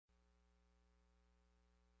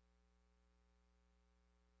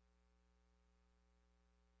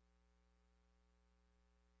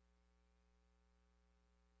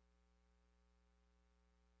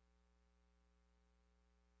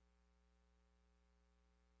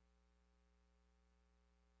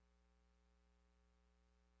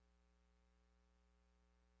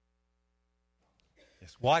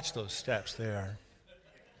Yes, watch those steps. They are.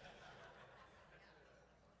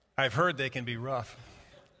 I've heard they can be rough.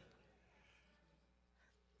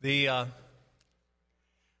 The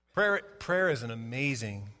prayer is an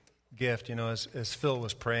amazing gift. You know, as Phil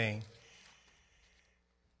was praying,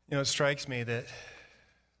 you know, it strikes me that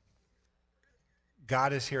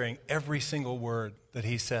God is hearing every single word that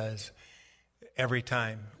He says. Every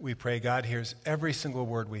time we pray, God hears every single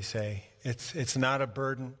word we say. It's not a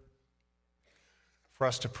burden for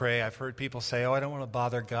us to pray. I've heard people say, "Oh, I don't want to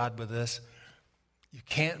bother God with this." You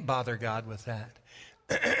can't bother God with that.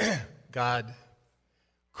 God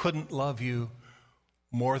couldn't love you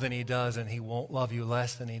more than He does, and He won't love you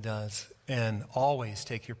less than He does. And always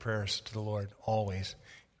take your prayers to the Lord. Always.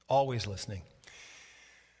 Always listening.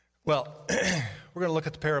 Well, we're going to look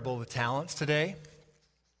at the parable of the talents today.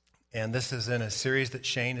 And this is in a series that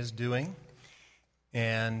Shane is doing.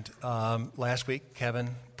 And last week,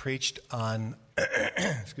 Kevin preached on,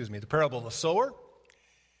 the parable of the sower.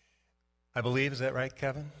 I believe, is that right,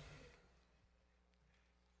 Kevin?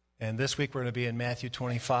 And this week we're going to be in Matthew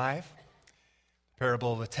 25, the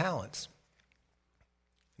parable of the talents.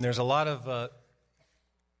 And there's a lot of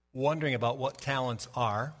wondering about what talents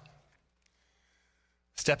are.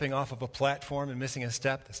 Stepping off of a platform and missing a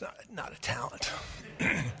step, that's not a talent.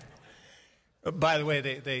 By the way,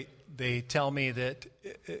 they tell me that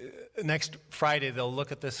next Friday they'll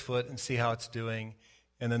look at this foot and see how it's doing,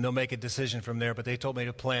 and then they'll make a decision from there. But they told me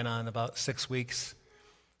to plan on about 6 weeks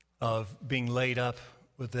of being laid up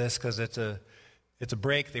with this because it's a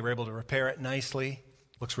break. They were able to repair it nicely.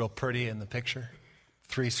 Looks real pretty in the picture.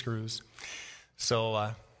 3 screws.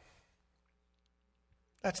 So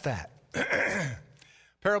that's that.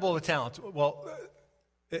 Parable of the talents. Well,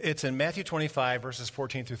 it's in Matthew 25, verses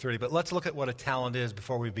 14 through 30. But let's look at what a talent is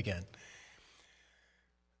before we begin.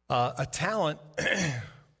 A talent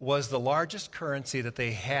was the largest currency that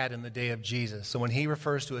they had in the day of Jesus. So when he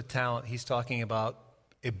refers to a talent, he's talking about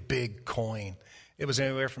a big coin. It was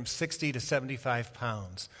anywhere from 60 to 75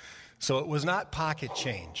 pounds. So it was not pocket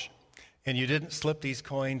change. And you didn't slip these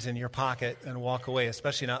coins in your pocket and walk away,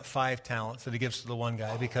 especially not 5 talents that he gives to the one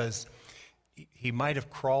guy, because he might have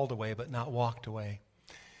crawled away but not walked away.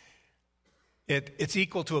 It's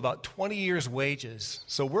equal to about 20 years' wages.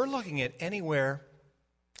 So we're looking at anywhere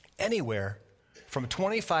from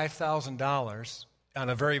 $25,000 on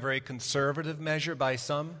a very, very conservative measure by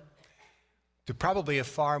some to probably a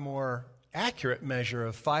far more accurate measure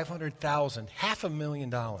of $500,000,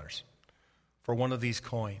 $500,000 for one of these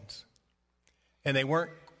coins. And they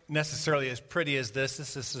weren't necessarily as pretty as this.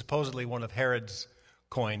 This is supposedly one of Herod's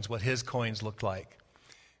coins, what his coins looked like.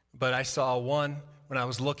 But I saw one when I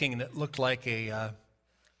was looking, and it looked like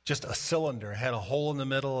just a cylinder. It had a hole in the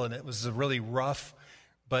middle, and it was really rough.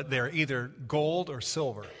 But they're either gold or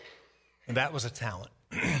silver, and that was a talent.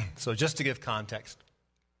 So just to give context,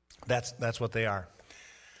 that's what they are.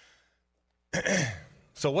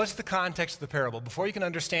 So what's the context of the parable? Before you can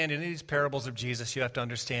understand any of these parables of Jesus, you have to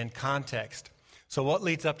understand context. So what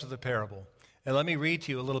leads up to the parable? And let me read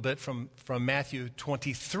to you a little bit from Matthew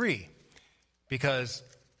 23, because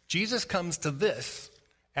Jesus comes to this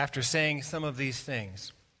after saying some of these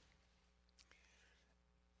things.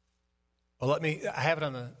 Well, I have it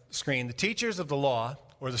on the screen. The teachers of the law,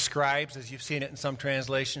 or the scribes, as you've seen it in some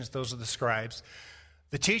translations, those are the scribes.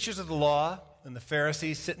 The teachers of the law and the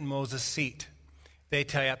Pharisees sit in Moses' seat. They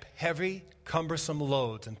tie up heavy, cumbersome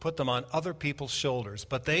loads and put them on other people's shoulders,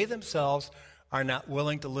 but they themselves are not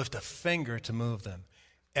willing to lift a finger to move them.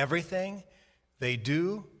 Everything they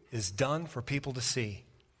do is done for people to see.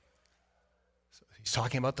 So he's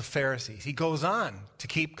talking about the Pharisees. He goes on to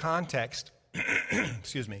keep context.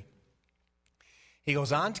 Excuse me. He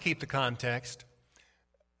goes on to keep the context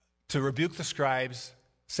to rebuke the scribes,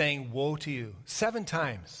 saying, "Woe to you." 7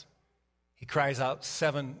 times he cries out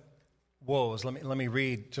 7 woes. Let me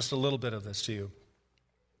read just a little bit of this to you.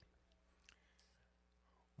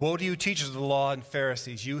 "Woe to you, teachers of the law and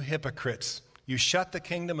Pharisees, you hypocrites! You shut the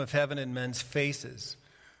kingdom of heaven in men's faces.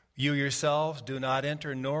 You yourselves do not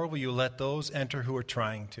enter, nor will you let those enter who are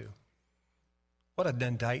trying to." What an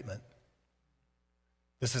indictment.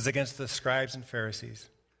 This is against the scribes and Pharisees.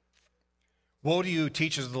 "Woe to you,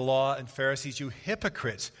 teachers of the law and Pharisees, you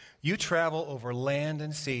hypocrites! You travel over land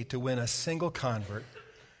and sea to win a single convert.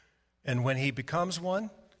 And when he becomes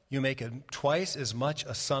one, you make him twice as much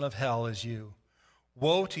a son of hell as you.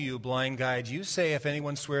 Woe to you, blind guides! You say if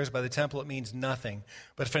anyone swears by the temple, it means nothing.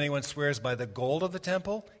 But if anyone swears by the gold of the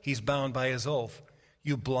temple, he's bound by his oath.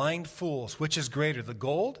 You blind fools, which is greater, the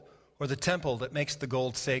gold or the temple that makes the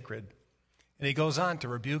gold sacred?" And he goes on to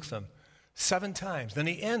rebuke them 7 times. Then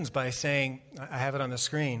he ends by saying, I have it on the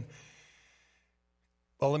screen,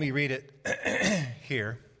 Well, let me read it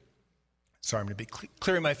here. Sorry, I'm going to be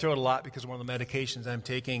clearing my throat a lot because one of the medications I'm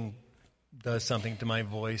taking does something to my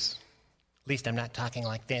voice. At least I'm not talking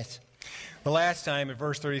like this. The last time in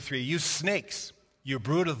verse 33, you snakes, you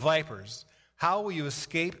brood of vipers, how will you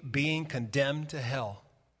escape being condemned to hell?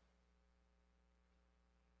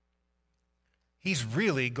 He's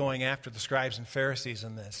really going after the scribes and Pharisees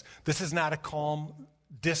in this. This is not a calm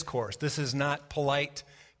discourse. This is not polite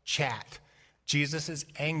chat. Jesus is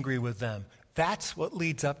angry with them. That's what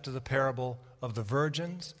leads up to the parable of the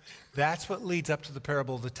virgins. That's what leads up to the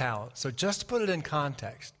parable of the talents. So just to put it in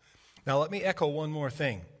context. Now let me echo one more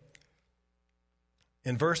thing.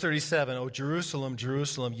 In verse 37, O Jerusalem,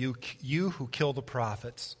 Jerusalem, you who kill the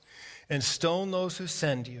prophets and stone those who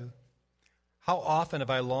send you, how often have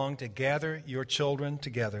I longed to gather your children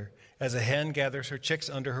together as a hen gathers her chicks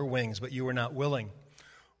under her wings, but you were not willing.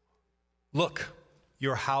 Look,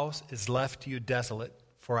 your house is left to you desolate.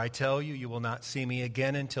 For I tell you, you will not see me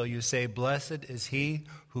again until you say, blessed is he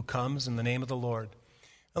who comes in the name of the Lord.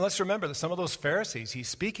 And let's remember that some of those Pharisees he's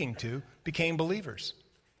speaking to became believers.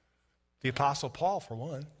 The Apostle Paul, for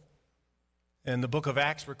one. And the book of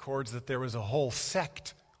Acts records that there was a whole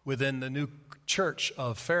sect within the new church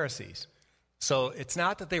of Pharisees. So it's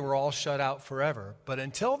not that they were all shut out forever, but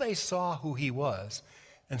until they saw who he was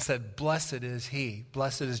and said, blessed is he,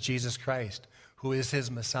 blessed is Jesus Christ, who is his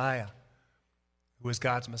Messiah, who is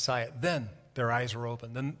God's Messiah, then their eyes were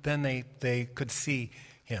open. Then they could see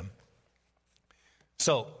him.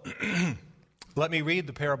 So, let me read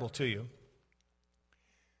the parable to you.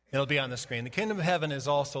 It'll be on the screen. The kingdom of heaven is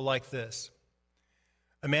also like this.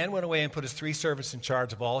 A man went away and put his 3 servants in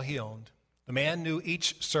charge of all he owned. The man knew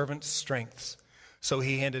each servant's strengths. So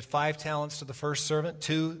he handed 5 talents to the first servant,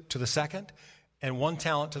 2 to the second, and 1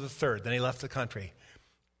 talent to the third. Then he left the country.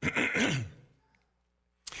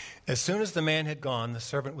 As soon as the man had gone, the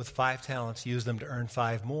servant with 5 talents used them to earn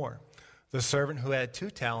 5 more. The servant who had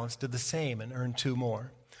 2 talents did the same and earned 2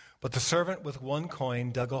 more. But the servant with 1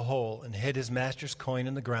 coin dug a hole and hid his master's coin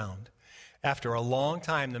in the ground. After a long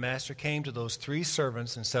time, the master came to those 3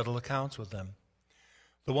 servants and settled accounts with them.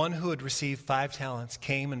 The one who had received 5 talents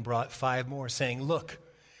came and brought 5 more, saying, look,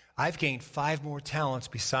 I've gained 5 more talents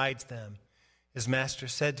besides them. His master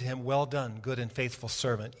said to him, well done, good and faithful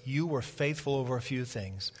servant. You were faithful over a few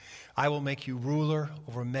things. I will make you ruler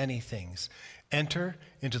over many things. Enter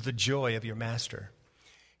into the joy of your master.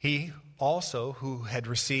 He also, who had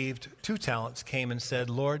received 2 talents, came and said,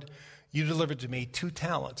 Lord, you delivered to me 2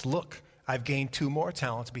 talents. Look, I've gained 2 more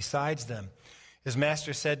talents besides them. His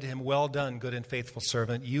master said to him, well done, good and faithful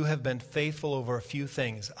servant. You have been faithful over a few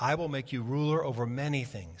things. I will make you ruler over many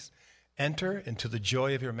things. Enter into the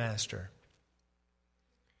joy of your master.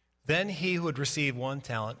 Then he who had received 1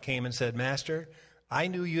 talent came and said, Master, I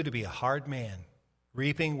knew you to be a hard man,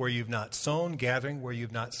 reaping where you've not sown, gathering where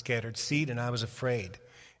you've not scattered seed, and I was afraid.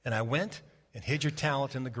 And I went and hid your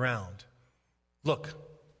talent in the ground. Look,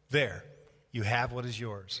 there, you have what is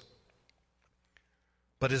yours.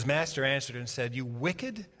 But his master answered and said, you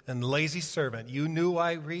wicked and lazy servant, you knew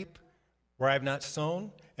I reap where I have not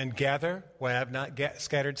sown, and gather where I have not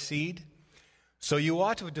scattered seed. So you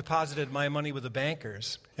ought to have deposited my money with the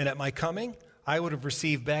bankers, and at my coming I would have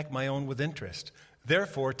received back my own with interest.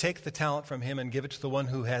 Therefore, take the talent from him and give it to the one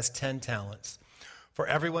who has 10 talents. For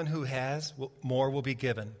everyone who has, more will be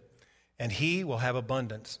given, and he will have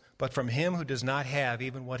abundance. But from him who does not have,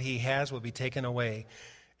 even what he has will be taken away.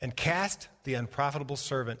 And cast the unprofitable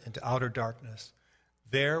servant into outer darkness.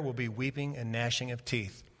 There will be weeping and gnashing of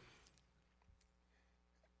teeth.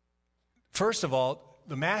 First of all,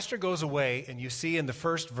 the master goes away, and you see in the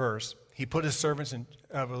first verse, he put his servants in,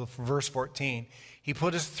 verse 14, he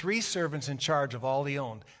put his 3 servants in charge of all he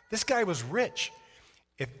owned. This guy was rich.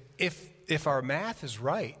 If our math is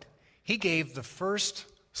right, he gave the first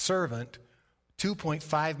servant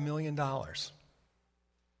 $2.5 million.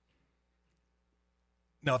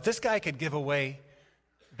 Now, if this guy could give away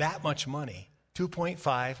that much money,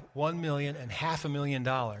 2.5, 1 million, and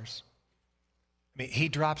 $500,000, I mean, he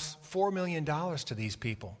drops $4 million to these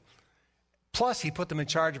people. Plus, he put them in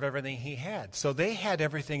charge of everything he had. So they had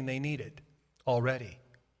everything they needed already.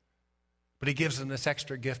 But he gives them this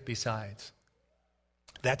extra gift besides.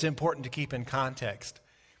 That's important to keep in context,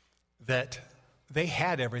 that they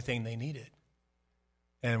had everything they needed.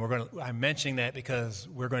 And I'm mentioning that because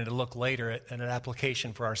we're going to look later at an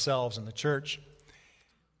application for ourselves in the church.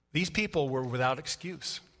 These people were without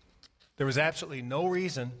excuse. There was absolutely no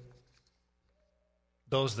reason,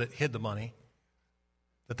 those that hid the money,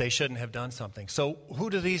 that they shouldn't have done something. So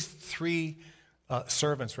who do these 3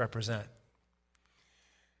 servants represent?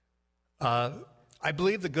 I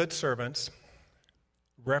believe the good servants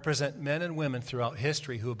represent men and women throughout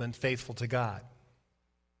history who have been faithful to God.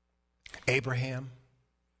 Abraham,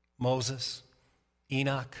 Moses,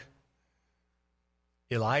 Enoch,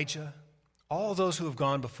 Elijah, all those who have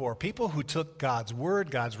gone before, people who took God's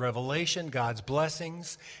word, God's revelation, God's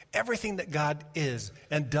blessings, everything that God is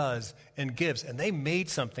and does and gives, and they made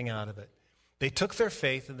something out of it. They took their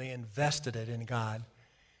faith and they invested it in God.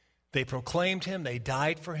 They proclaimed him, they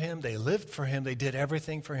died for him, they lived for him, they did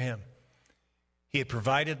everything for him. He had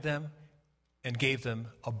provided them and gave them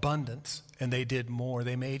abundance, and they did more.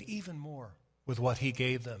 They made even more with what he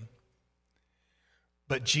gave them.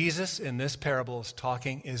 But Jesus in this parable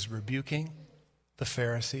is rebuking the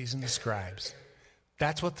Pharisees and the scribes.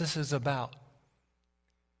 That's what this is about.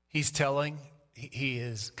 He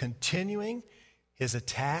is continuing his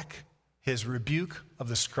attack, his rebuke of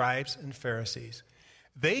the scribes and Pharisees.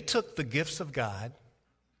 They took the gifts of God.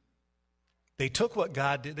 They took what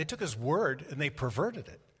God did. They took his word and they perverted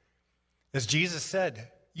it. As Jesus said,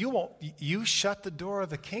 you shut the door of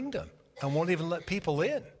the kingdom and won't even let people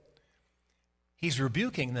in. He's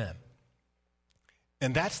rebuking them.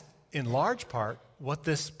 And that's in large part what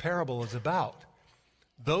this parable is about.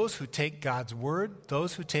 Those who take God's word,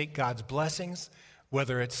 those who take God's blessings,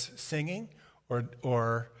 whether it's singing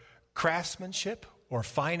or craftsmanship or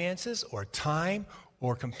finances or time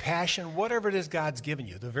or compassion, whatever it is God's given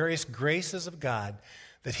you, the various graces of God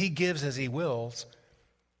that he gives as he wills,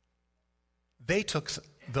 they took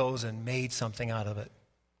those and made something out of it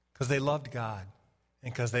because they loved God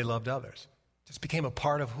and because they loved others. It just became a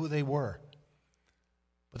part of who they were.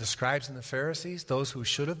 But the scribes and the Pharisees, those who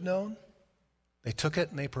should have known, they took it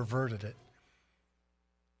and they perverted it.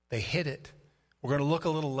 They hid it. We're going to look a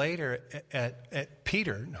little later at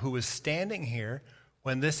Peter, who was standing here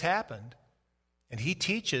when this happened, and he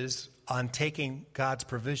teaches on taking God's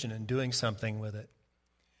provision and doing something with it.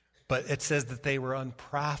 But it says that they were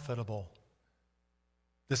unprofitable.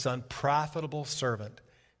 This unprofitable servant.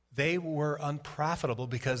 They were unprofitable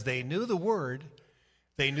because they knew the word,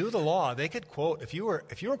 they knew the law. They could quote, if you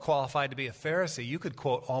were qualified to be a Pharisee, you could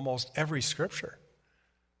quote almost every scripture.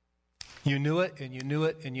 You knew it, and you knew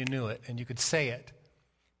it, and you knew it, and you could say it.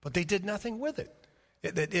 But they did nothing with it.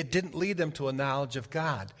 It didn't lead them to a knowledge of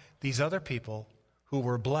God. These other people who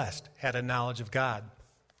were blessed had a knowledge of God.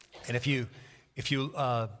 And if you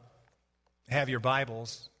have your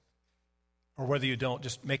Bibles, or whether you don't,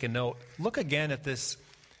 just make a note. Look again at this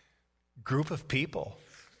group of people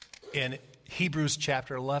in Hebrews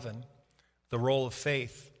chapter 11, the role of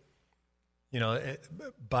faith.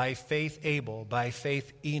 By faith Abel, by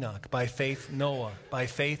faith Enoch, by faith Noah, by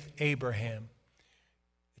faith Abraham.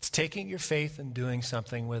 It's taking your faith and doing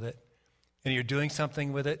something with it. And you're doing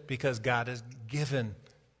something with it because God has given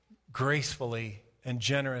gracefully and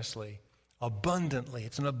generously, abundantly.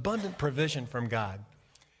 It's an abundant provision from God.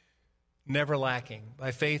 Never lacking.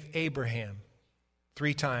 By faith Abraham,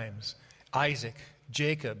 3 times. Isaac,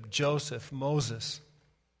 Jacob, Joseph, Moses.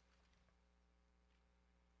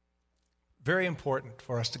 Very important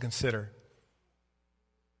for us to consider.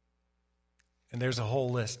 And there's a whole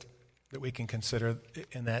list that we can consider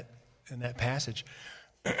in that passage.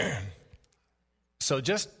 So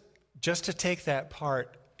just to take that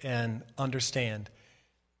part and understand,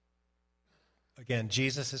 again,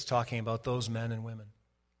 Jesus is talking about those men and women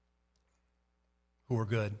who were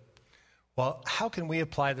good. Well, how can we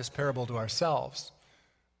apply this parable to ourselves?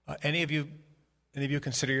 Any of you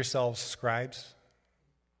consider yourselves scribes?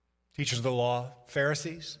 Teachers of the law,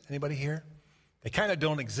 Pharisees, anybody here? They kind of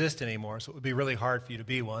don't exist anymore, so it would be really hard for you to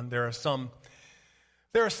be one. There are some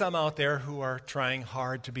out there who are trying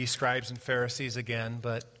hard to be scribes and Pharisees again,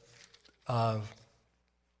 but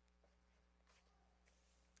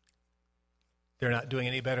they're not doing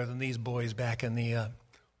any better than these boys back in the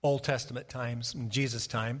Old Testament times, in Jesus'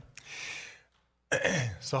 time.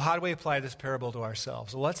 So how do we apply this parable to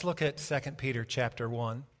ourselves? Well, let's look at 2 Peter chapter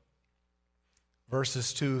 1.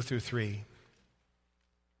 Verses 2 through 3.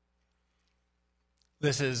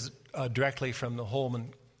 This is directly from the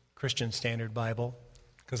Holman Christian Standard Bible,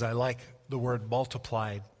 because I like the word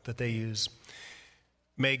multiplied that they use.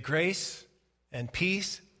 May grace and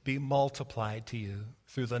peace be multiplied to you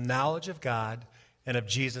through the knowledge of God and of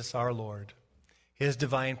Jesus our Lord. His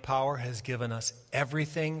divine power has given us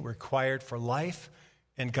everything required for life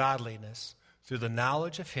and godliness through the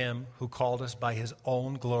knowledge of him who called us by his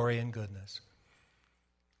own glory and goodness.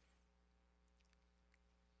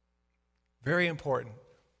 Very important.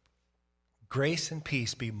 Grace and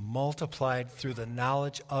peace be multiplied through the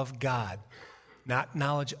knowledge of God, not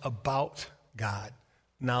knowledge about God,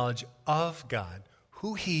 knowledge of God,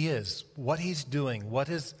 who he is, what he's doing, what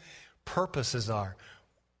his purposes are.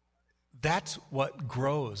 That's what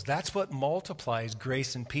grows. That's what multiplies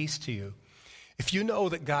grace and peace to you. If you know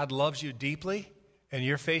that God loves you deeply and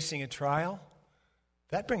you're facing a trial,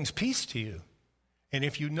 that brings peace to you. And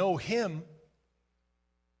if you know him,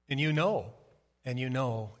 and you know, and you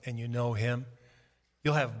know, and you know him,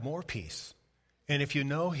 you'll have more peace. And if you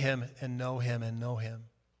know him and know him and know him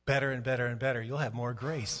better and better and better, you'll have more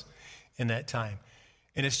grace in that time.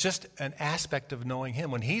 And it's just an aspect of knowing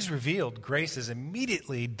him. When he's revealed, grace is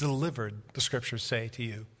immediately delivered, the scriptures say to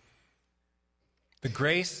you. The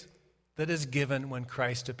grace that is given when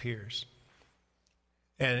Christ appears.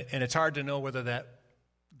 And it's hard to know whether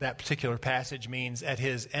that particular passage means at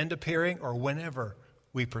his end appearing or whenever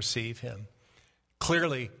we perceive him.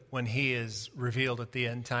 Clearly, when he is revealed at the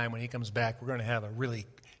end time, when he comes back, we're going to have a really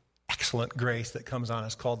excellent grace that comes on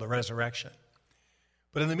us called the resurrection.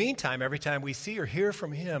 But in the meantime, every time we see or hear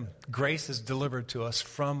from him, grace is delivered to us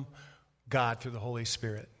from God through the Holy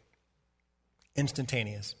Spirit.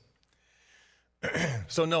 Instantaneous.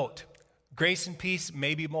 So note, grace and peace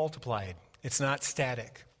may be multiplied. It's not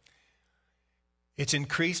static. It's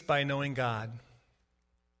increased by knowing God.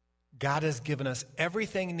 God has given us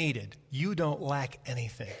everything needed. You don't lack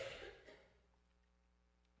anything.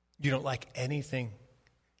 You don't lack anything.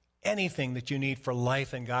 Anything that you need for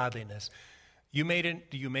life and godliness. You may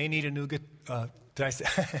need a new did I say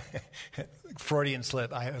Freudian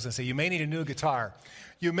slip? I was going to say you may need a new guitar.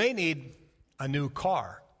 You may need a new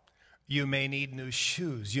car. You may need new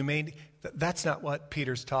shoes. That's not what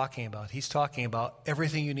Peter's talking about. He's talking about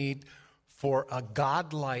everything you need for a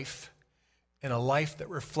God life and a life that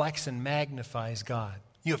reflects and magnifies God.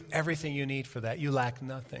 You have everything you need for that. You lack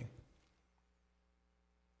nothing.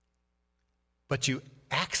 But you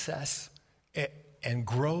access it and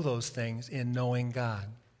grow those things in knowing God.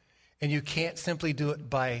 And you can't simply do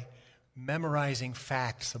it by memorizing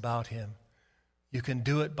facts about him. You can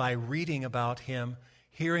do it by reading about him,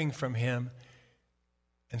 hearing from him,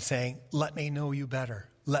 and saying, let me know you better.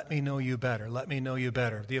 Let me know you better. Let me know you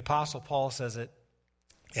better. The Apostle Paul says it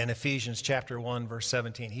in Ephesians chapter 1, verse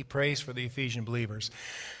 17. He prays for the Ephesian believers.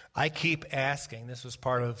 I keep asking, this was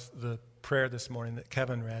part of the prayer this morning that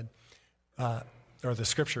Kevin read, or the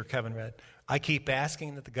scripture Kevin read. I keep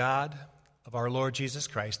asking that the God of our Lord Jesus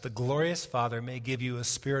Christ, the glorious Father, may give you a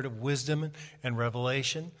spirit of wisdom and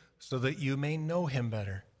revelation so that you may know him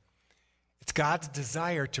better. It's God's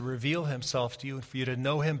desire to reveal himself to you and for you to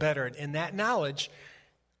know him better. And in that knowledge,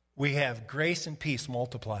 we have grace and peace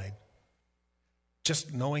multiplied.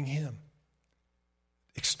 Just knowing him.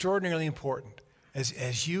 Extraordinarily important.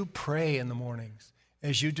 As you pray in the mornings,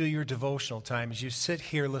 as you do your devotional time, as you sit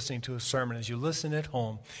here listening to a sermon, as you listen at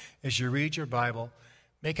home, as you read your Bible,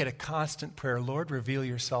 make it a constant prayer. Lord, reveal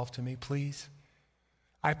yourself to me, please.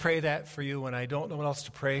 I pray that for you when I don't know what else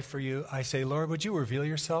to pray for you. I say, Lord, would you reveal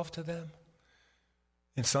yourself to them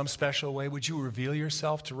in some special way? Would you reveal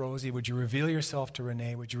yourself to Rosie? Would you reveal yourself to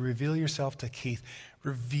Renee? Would you reveal yourself to Keith?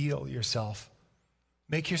 Reveal yourself.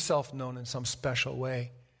 Make yourself known in some special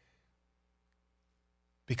way.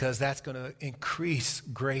 Because that's going to increase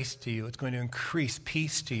grace to you. It's going to increase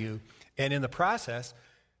peace to you. And in the process,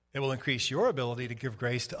 it will increase your ability to give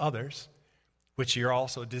grace to others, which you're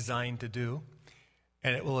also designed to do.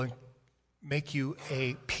 And it will make you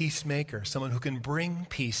a peacemaker, someone who can bring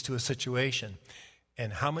peace to a situation.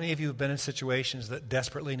 And how many of you have been in situations that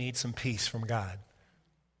desperately need some peace from God?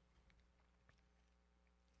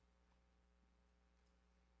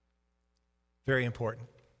 Very important.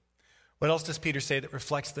 What else does Peter say that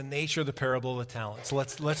reflects the nature of the parable of the talents?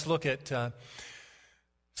 Let's look at 2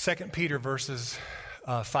 Peter verses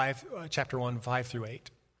 5, chapter 1, 5 through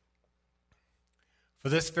 8. For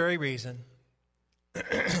this very reason,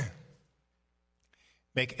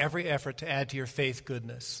 make every effort to add to your faith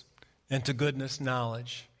goodness, and to goodness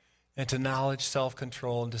knowledge, and to knowledge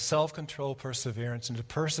self-control, and to self-control perseverance, and to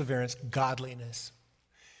perseverance godliness,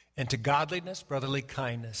 and to godliness brotherly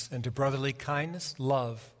kindness, and to brotherly kindness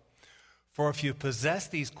love. For if you possess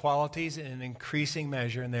these qualities in an increasing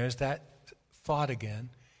measure, and there's that thought again,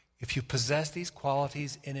 if you possess these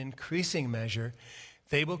qualities in increasing measure,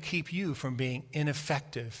 they will keep you from being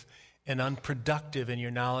ineffective and unproductive in your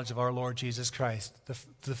knowledge of our Lord Jesus Christ.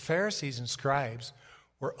 The Pharisees and scribes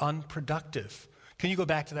were unproductive. Can you go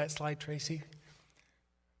back to that slide, Tracy?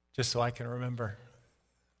 Just so I can remember.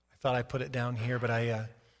 I thought I put it down here, but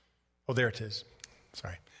oh, there it is.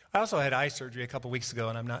 Sorry. I also had eye surgery a couple weeks ago,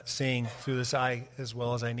 and I'm not seeing through this eye as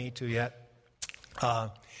well as I need to yet.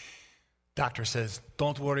 Doctor says,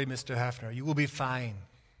 don't worry, Mr. Hafner, you will be fine.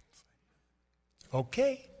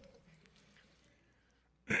 Okay.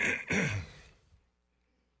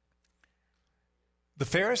 The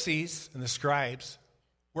Pharisees and the scribes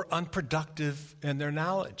were unproductive in their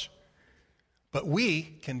knowledge. But we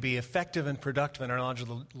can be effective and productive in our knowledge of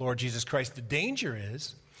the Lord Jesus Christ. The danger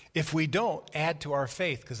is if we don't add to our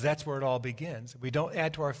faith, because that's where it all begins. If we don't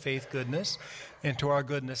add to our faith goodness, and to our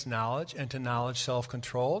goodness knowledge, and to knowledge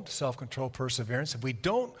self-control, perseverance, if we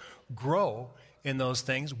don't grow in those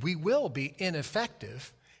things, we will be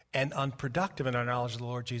ineffective and unproductive in our knowledge of the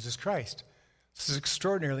Lord Jesus Christ. This is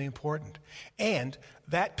extraordinarily important. And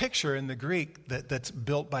that picture in the Greek that's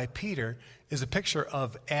built by Peter is a picture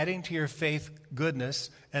of adding to your faith goodness,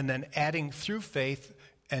 and then adding through faith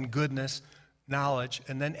and goodness knowledge,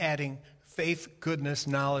 and then adding faith, goodness,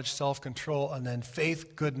 knowledge, self-control, and then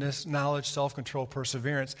faith, goodness, knowledge, self-control,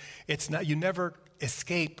 perseverance. It's not, you never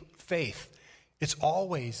escape faith. It's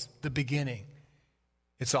always the beginning.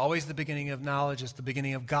 It's always the beginning of knowledge. It's the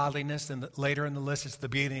beginning of godliness. And later in the list, it's the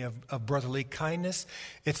beginning of brotherly kindness.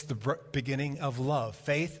 It's the beginning of love.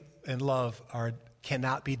 Faith and love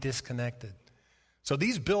cannot be disconnected. So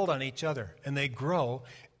these build on each other, and they grow.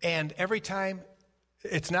 And every time,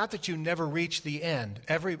 it's not that you never reach the end.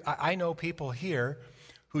 I know people here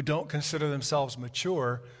who don't consider themselves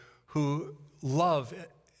mature, who love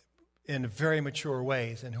in very mature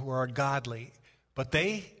ways and who are godly, but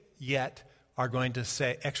they yet are going to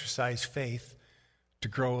exercise faith to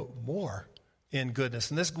grow more in goodness.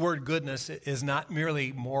 And this word goodness is not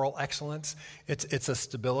merely moral excellence. It's a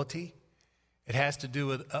stability. It has to do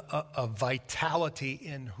with a vitality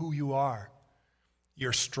in who you are.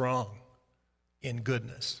 You're strong in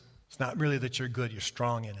goodness. It's not really that you're good, you're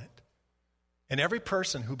strong in it. And every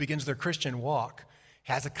person who begins their Christian walk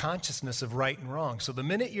has a consciousness of right and wrong. So the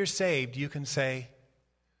minute you're saved, you can say,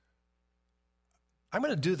 I'm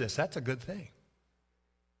going to do this. That's a good thing.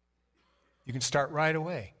 You can start right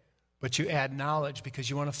away. But you add knowledge because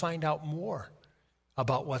you want to find out more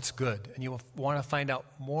about what's good. And you want to find out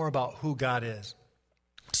more about who God is.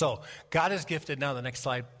 So God has gifted, now the next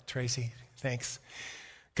slide, Tracy, thanks.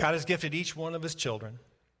 God has gifted each one of his children.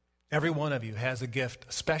 Every one of you has a gift,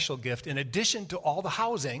 a special gift, in addition to all the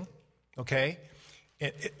housing, okay?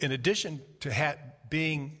 In addition to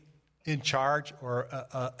being in charge or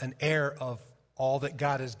an heir of all that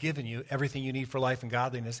God has given you, everything you need for life and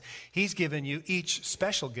godliness, he's given you each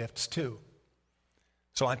special gifts too.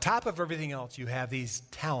 So on top of everything else, you have these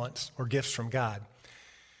talents or gifts from God.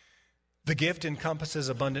 The gift encompasses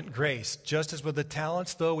abundant grace. Just as with the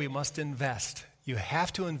talents, though, we must invest. You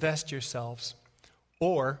have to invest yourselves,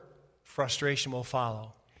 or frustration will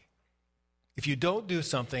follow. If you don't do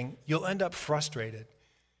something, you'll end up frustrated.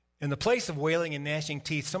 In the place of wailing and gnashing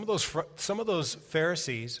teeth, some of those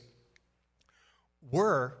Pharisees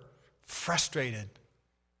were frustrated.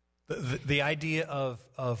 The idea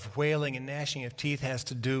of wailing and gnashing of teeth has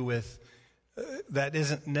to do with, that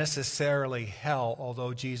isn't necessarily hell,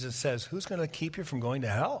 although Jesus says, who's going to keep you from going to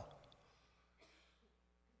hell?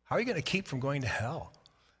 How are you going to keep from going to hell?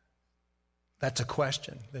 That's a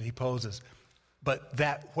question that he poses. But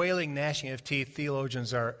that wailing, gnashing of teeth,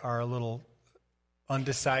 theologians are a little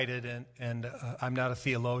undecided, and I'm not a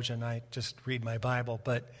theologian, I just read my Bible,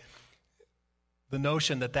 but the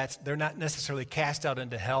notion that they're not necessarily cast out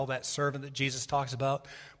into hell, that servant that Jesus talks about,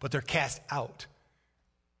 but they're cast out,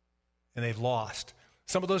 and they've lost.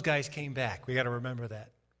 Some of those guys came back. We got to remember that.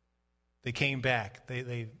 They came back.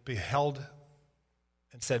 They beheld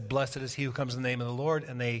and said, blessed is he who comes in the name of the Lord,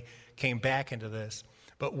 and they came back into this.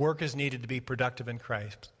 But work is needed to be productive in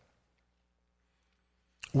Christ.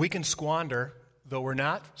 We can squander, though we're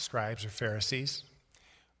not scribes or Pharisees,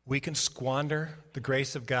 we can squander the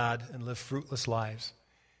grace of God and live fruitless lives.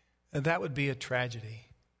 And that would be a tragedy.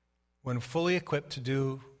 When fully equipped to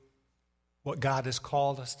do what God has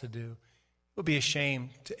called us to do, it would be a shame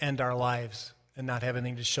to end our lives and not have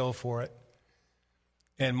anything to show for it.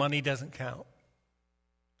 And money doesn't count.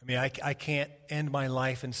 I mean, I can't end my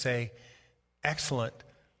life and say, excellent,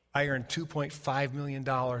 I earned $2.5 million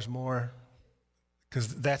more, because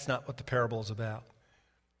that's not what the parable is about.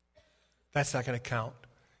 That's not going to count.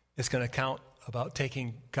 It's going to count about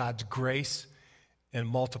taking God's grace and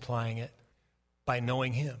multiplying it by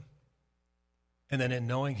knowing him. And then in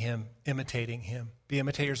knowing him, imitating him. Be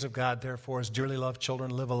imitators of God, therefore, as dearly loved children,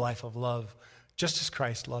 live a life of love, just as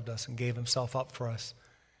Christ loved us and gave himself up for us.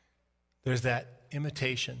 There's that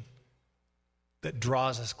imitation that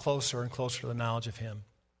draws us closer and closer to the knowledge of him.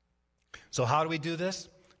 So how do we do this?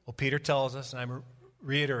 Well, Peter tells us, and I'm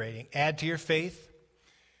reiterating, add to your faith.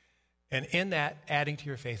 And in that, adding to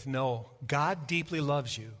your faith, know God deeply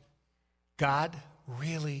loves you. God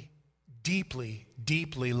really deeply,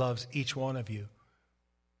 deeply loves each one of you.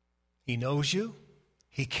 He knows you.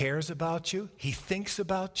 He cares about you. He thinks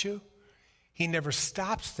about you. He never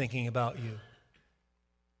stops thinking about you.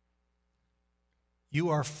 You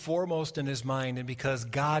are foremost in his mind, and because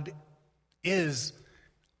God is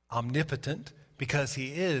omnipotent, because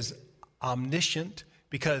he is omniscient,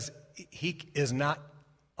 because he is not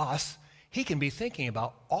us, he can be thinking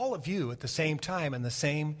about all of you at the same time in the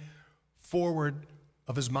same forward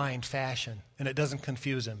of his mind fashion, and it doesn't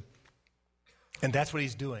confuse him. And that's what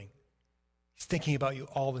he's doing. He's thinking about you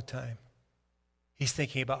all the time. He's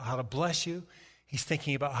thinking about how to bless you. He's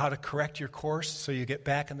thinking about how to correct your course so you get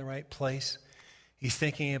back in the right place. He's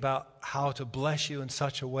thinking about how to bless you in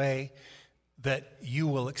such a way that you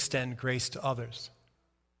will extend grace to others.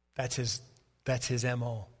 That's his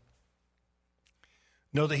MO.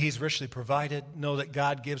 Know that he's richly provided. Know that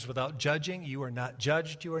God gives without judging. You are not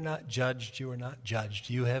judged. You are not judged. You are not judged.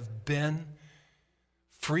 You have been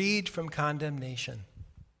freed from condemnation.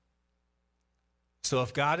 So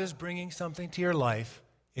if God is bringing something to your life,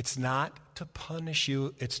 it's not to punish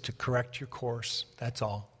you, it's to correct your course. That's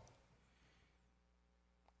all.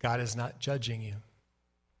 God is not judging you.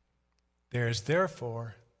 There is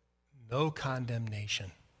therefore no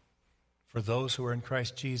condemnation for those who are in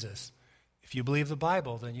Christ Jesus. If you believe the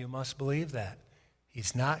Bible, then you must believe that.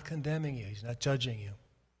 He's not condemning you. He's not judging you.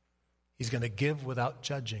 He's going to give without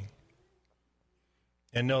judging.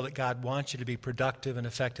 And know that God wants you to be productive and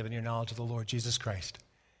effective in your knowledge of the Lord Jesus Christ.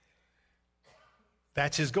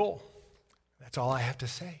 That's his goal. That's all I have to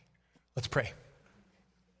say. Let's pray.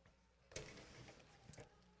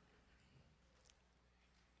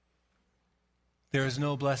 There is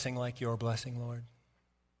no blessing like your blessing, Lord.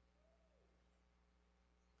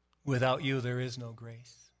 Without you, there is no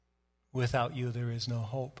grace. Without you, there is no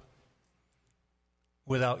hope.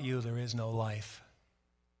 Without you, there is no life.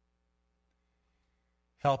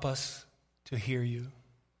 Help us to hear you.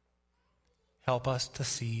 Help us to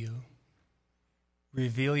see you.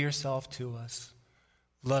 Reveal yourself to us.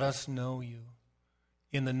 Let us know you.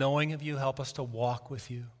 In the knowing of you, help us to walk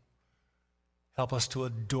with you. Help us to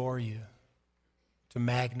adore you, to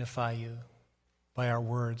magnify you by our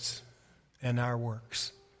words and our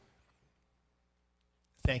works.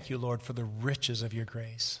 Thank you, Lord, for the riches of your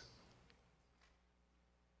grace.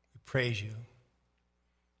 We praise you.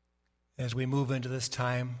 As we move into this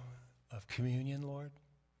time of communion, Lord,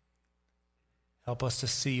 help us to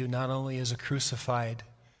see you not only as a crucified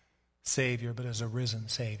Savior, but as a risen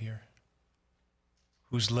Savior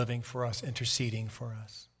who's living for us, interceding for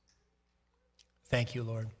us. Thank you,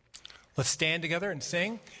 Lord. Let's stand together and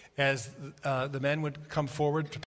sing as the men would come forward to